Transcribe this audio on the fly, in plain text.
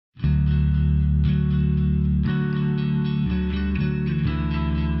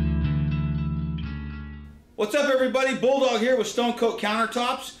What's up, everybody? Bulldog here with Stone Coat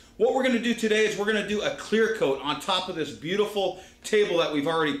Countertops. What we're going to do today is we're going to do a clear coat on top of this beautiful table that we've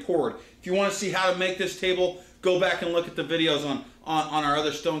already poured. If you want to see how to make this table, go back and look at the videos on our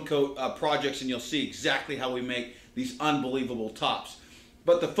other Stone Coat projects, and you'll see exactly how we make these unbelievable tops.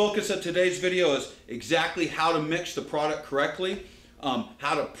 But the focus of today's video is exactly how to mix the product correctly,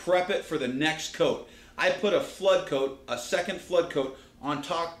 how to prep it for the next coat. I put a flood coat, a second flood coat, on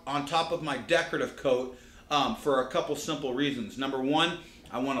top of my decorative coat for a couple simple reasons. Number one,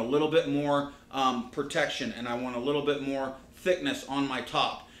 I want a little bit more protection, and I want a little bit more thickness on my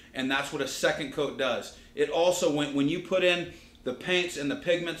top, and that's what a second coat does. It also, when you put in the paints and the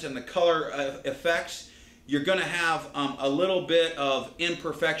pigments and the color effects, you're going to have a little bit of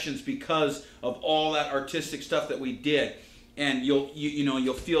imperfections because of all that artistic stuff that we did, and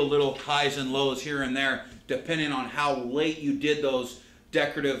you'll feel little highs and lows here and there depending on how late you did those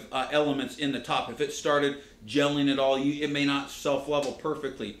decorative elements in the top. If it started gelling at all, it may not self-level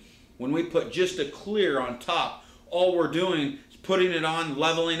perfectly. When we put just a clear on top, all we're doing is putting it on,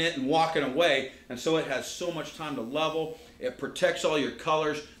 leveling it, and walking away, and so it has so much time to level. It protects all your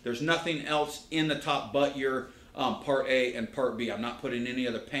colors. There's nothing else in the top but your part A and part B. I'm not putting any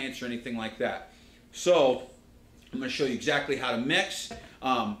other paints or anything like that. So I'm going to show you exactly how to mix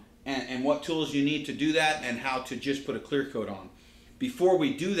and what tools you need to do that, and how to just put a clear coat on. Before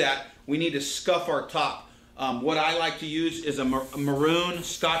we do that, we need to scuff our top. What I like to use is a maroon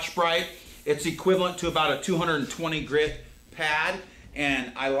Scotch-Brite. It's equivalent to about a 220 grit pad,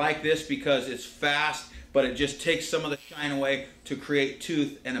 and I like this because it's fast, but it just takes some of the shine away to create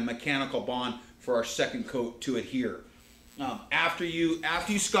tooth and a mechanical bond for our second coat to adhere. After you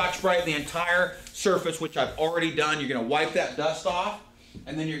Scotch-Brite the entire surface, which I've already done, you're going to wipe that dust off,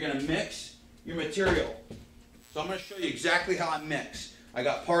 and then you're going to mix your material. So I'm going to show you exactly how I mix. I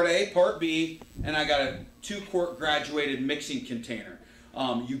got part A, part B, and I got a 2-quart graduated mixing container.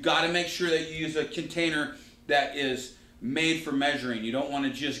 You got to make sure that you use a container that is made for measuring. You don't want to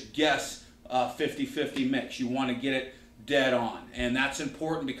just guess 50-50 mix. You want to get it dead on, and that's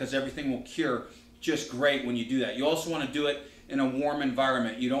important because everything will cure just great when you do that. You also want to do it in a warm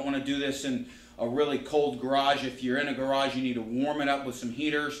environment. You don't want to do this in a really cold garage. If you're in a garage, you need to warm it up with some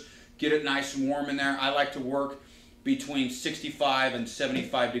heaters. Get it nice and warm in there. I like to work between 65 and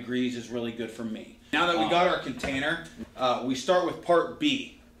 75 degrees is really good for me. Now that we got our container, we start with part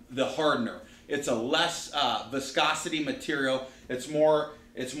B, the hardener. It's a less viscosity material. It's more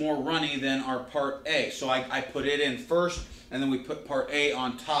runny than our part A. So I put it in first, and then we put part A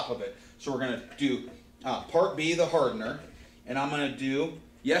on top of it. So we're going to do part B, the hardener, and I'm going to do,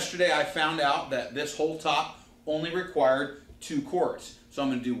 yesterday I found out that this whole top only required 2 quarts. So I'm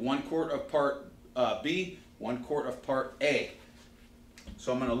going to do 1 quart of part B, 1 quart of part A.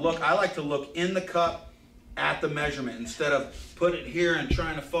 So I'm going to look, I like to look in the cup at the measurement instead of put it here and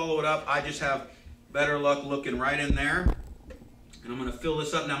trying to follow it up. I just have better luck looking right in there. And I'm going to fill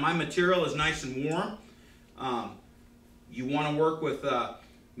this up. Now my material is nice and warm. You want to work with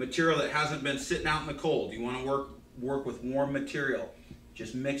material that hasn't been sitting out in the cold. You want to work with warm material.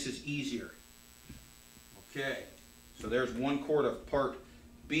 Just mixes easier. Okay, so there's 1 quart of part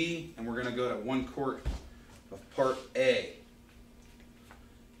B, and we're going to go to 1 quart of part A.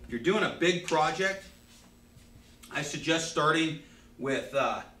 If you're doing a big project, I suggest starting with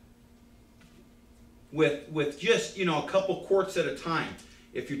just a couple quarts at a time.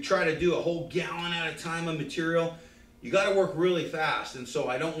 If you try to do a whole gallon at a time of material, you got to work really fast, and so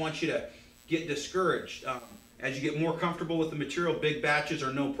I don't want you to get discouraged. As you get more comfortable with the material, big batches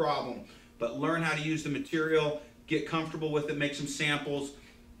are no problem, but learn how to use the material, get comfortable with it, make some samples,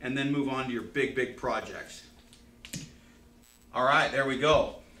 and then move on to your big projects. All right, there we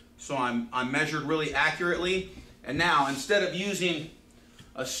go. So I'm measured really accurately, and now instead of using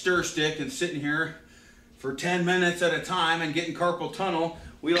a stir stick and sitting here for 10 minutes at a time and getting carpal tunnel,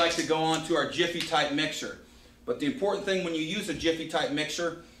 we like to go on to our Jiffy type mixer. But the important thing when you use a Jiffy type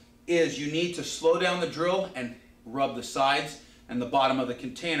mixer is you need to slow down the drill and rub the sides and the bottom of the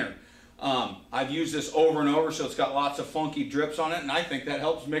container. I've used this over and over, so it's got lots of funky drips on it, and I think that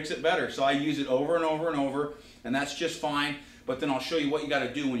helps mix it better. So I use it over and over and over, and that's just fine. But then I'll show you what you got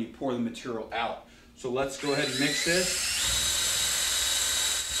to do when you pour the material out. So let's go ahead and mix this.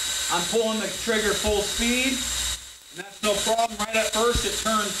 I'm pulling the trigger full speed, and that's no problem. Right at first it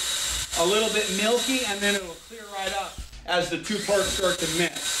turns a little bit milky, and then it will clear right up as the 2 parts start to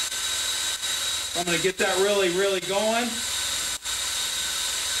mix. So I'm going to get that really going.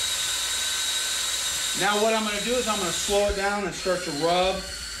 Now what I'm going to do is I'm going to slow it down and start to rub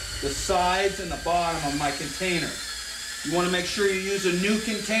the sides and the bottom of my container. You want to make sure you use a new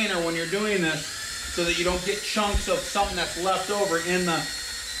container when you're doing this, so that you don't get chunks of something that's left over in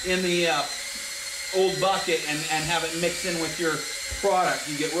the old bucket and have it mix in with your product.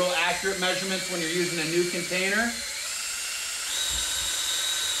 You get real accurate measurements when you're using a new container.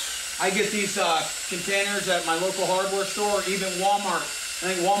 I get these containers at my local hardware store, or even Walmart.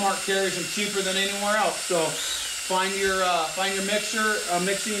 I think Walmart carries them cheaper than anywhere else. So find your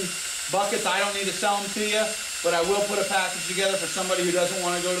mixing buckets. I don't need to sell them to you, but I will put a package together for somebody who doesn't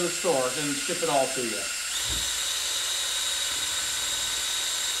want to go to the stores and ship it all to you.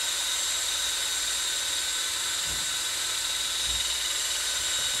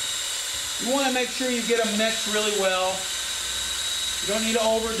 You want to make sure you get them mixed really well. You don't need to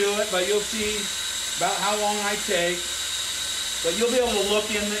overdo it, but you'll see about how long I take. But you'll be able to look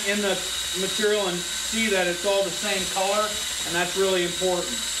in the material and see that it's all the same color, and that's really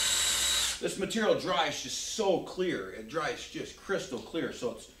important. This material dries just so clear. It dries just crystal clear,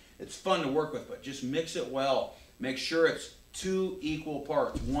 so it's fun to work with, but just mix it well. Make sure it's 2 equal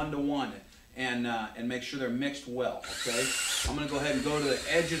parts, 1 to 1, and make sure they're mixed well, okay? I'm going to go ahead and go to the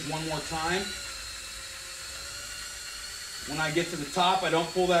edges one more time. When I get to the top, I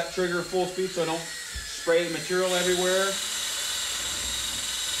don't pull that trigger full speed so I don't spray the material everywhere.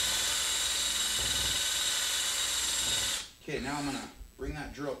 Okay, now I'm going to bring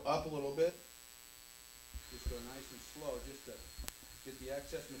that drill up a little bit. Just go nice and slow just to get the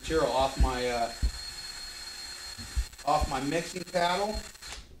excess material off my mixing paddle.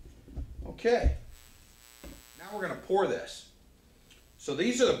 Okay, now we're going to pour this. So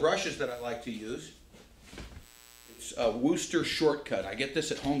these are the brushes that I like to use. It's a Worcester Shortcut. I get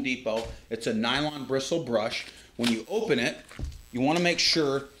this at Home Depot. It's a nylon bristle brush. When you open it, you want to make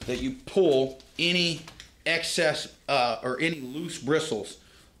sure that you pull any excess or any loose bristles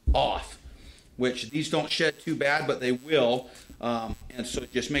off, which these don't shed too bad, but they will. And so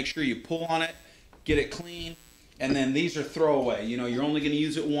just make sure you pull on it, get it clean, and then these are throwaway. You know, you're only going to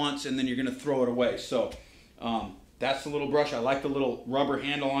use it once, and then you're going to throw it away. So that's the little brush. I like the little rubber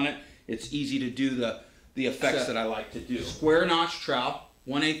handle on it. It's easy to do the effects that I like to do. Square notch trowel,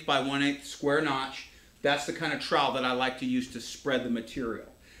 1/8 by 1/8 square notch. That's the kind of trowel that I like to use to spread the material.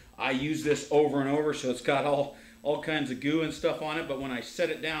 I use this over and over, so it's got all kinds of goo and stuff on it, but when I set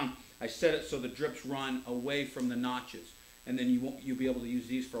it down, I set it so the drips run away from the notches, and then you'll be able to use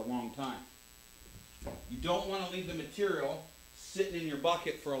these for a long time. You don't want to leave the material sitting in your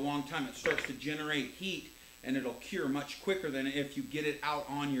bucket for a long time. It starts to generate heat, and it'll cure much quicker than if you get it out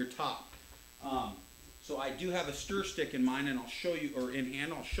on your top. So I do have a stir stick in mind, and I'll show you, or in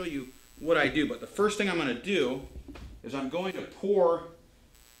hand, I'll show you what I do. But the first thing I'm going to do is I'm going to pour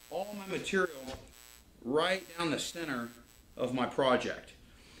all my material right down the center of my project.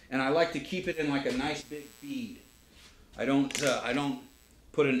 And I like to keep it in like a nice big bead. I don't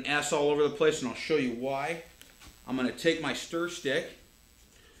put an S all over the place, and I'll show you why. I'm going to take my stir stick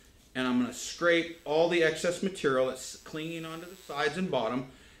and I'm going to scrape all the excess material that's clinging onto the sides and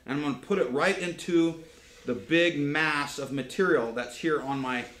bottom, and I'm going to put it right into the big mass of material that's here on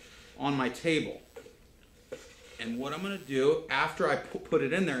my table. And what I'm going to do after I put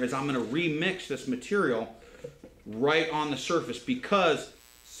it in there is I'm going to remix this material right on the surface, because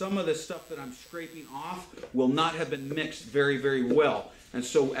some of the stuff that I'm scraping off will not have been mixed very, very well. And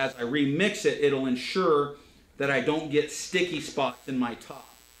so as I remix it, it'll ensure that I don't get sticky spots in my top.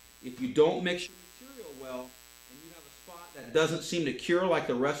 If you don't mix your material well, and you have a spot that doesn't seem to cure like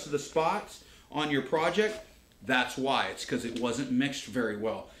the rest of the spots on your project, that's why. It's because it wasn't mixed very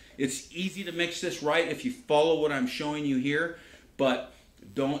well. It's easy to mix this right if you follow what I'm showing you here, but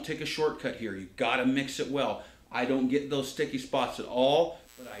don't take a shortcut here. You've got to mix it well. I don't get those sticky spots at all,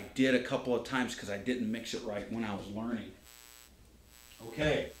 but I did a couple of times because I didn't mix it right when I was learning.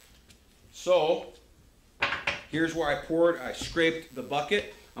 Okay, so here's where I poured. I scraped the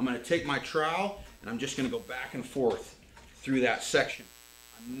bucket. I'm going to take my trowel and I'm just going to go back and forth through that section.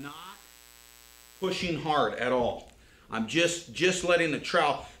 I'm not pushing hard at all. I'm just letting the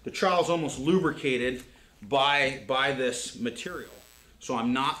trowel's almost lubricated by this material. So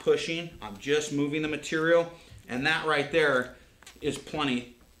I'm not pushing, I'm just moving the material, and that right there is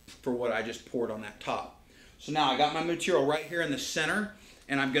plenty for what I just poured on that top. So now I got my material right here in the center,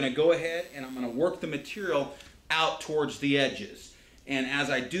 and I'm going to go ahead and I'm going to work the material out towards the edges. And as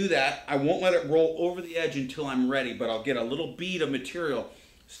I do that, I won't let it roll over the edge until I'm ready, but I'll get a little bead of material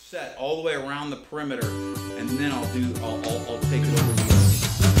set all the way around the perimeter, and then I'll take it over the edge.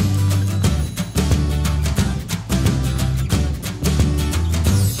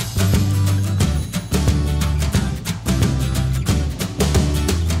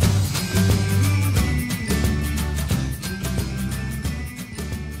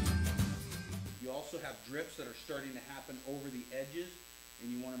 drips that are starting to happen over the edges,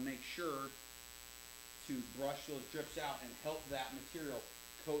 and you want to make sure to brush those drips out and help that material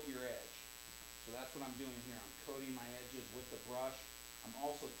coat your edge. So that's what I'm doing here. I'm coating my edges with the brush. I'm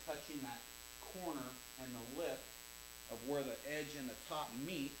also touching that corner and the lip of where the edge and the top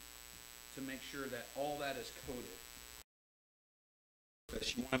meet to make sure that all that is coated.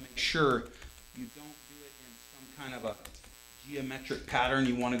 But you want to make sure you don't do it in some kind of a geometric pattern.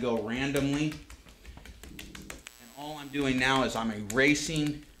 You want to go randomly. And all I'm doing now is I'm erasing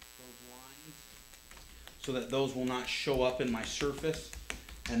those lines so that those will not show up in my surface.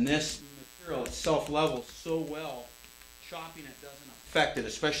 And this material itself levels so well, chopping it doesn't affect it,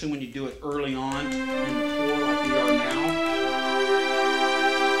 especially when you do it early on in the pour like we are now.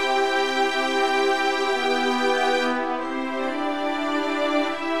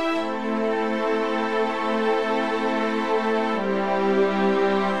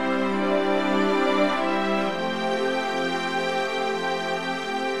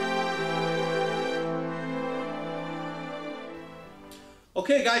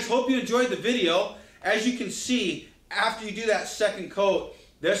 Okay guys, hope you enjoyed the video. As you can see, after you do that second coat,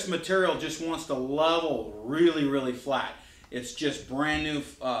 this material just wants to level really, really flat. It's just brand new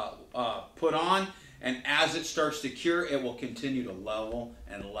put on, and as it starts to cure, it will continue to level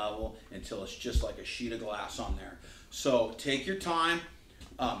and level until it's just like a sheet of glass on there. So take your time,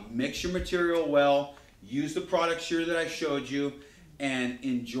 mix your material well, use the products here that I showed you, and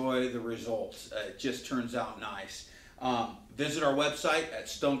enjoy the results. It just turns out nice. Visit our website at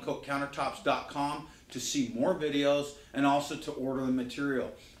stonecoatcountertops.com to see more videos and also to order the material.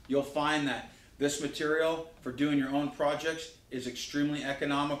 You'll find that this material for doing your own projects is extremely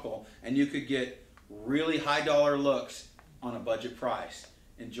economical, and you could get really high dollar looks on a budget price.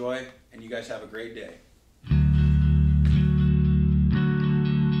 Enjoy, and you guys have a great day.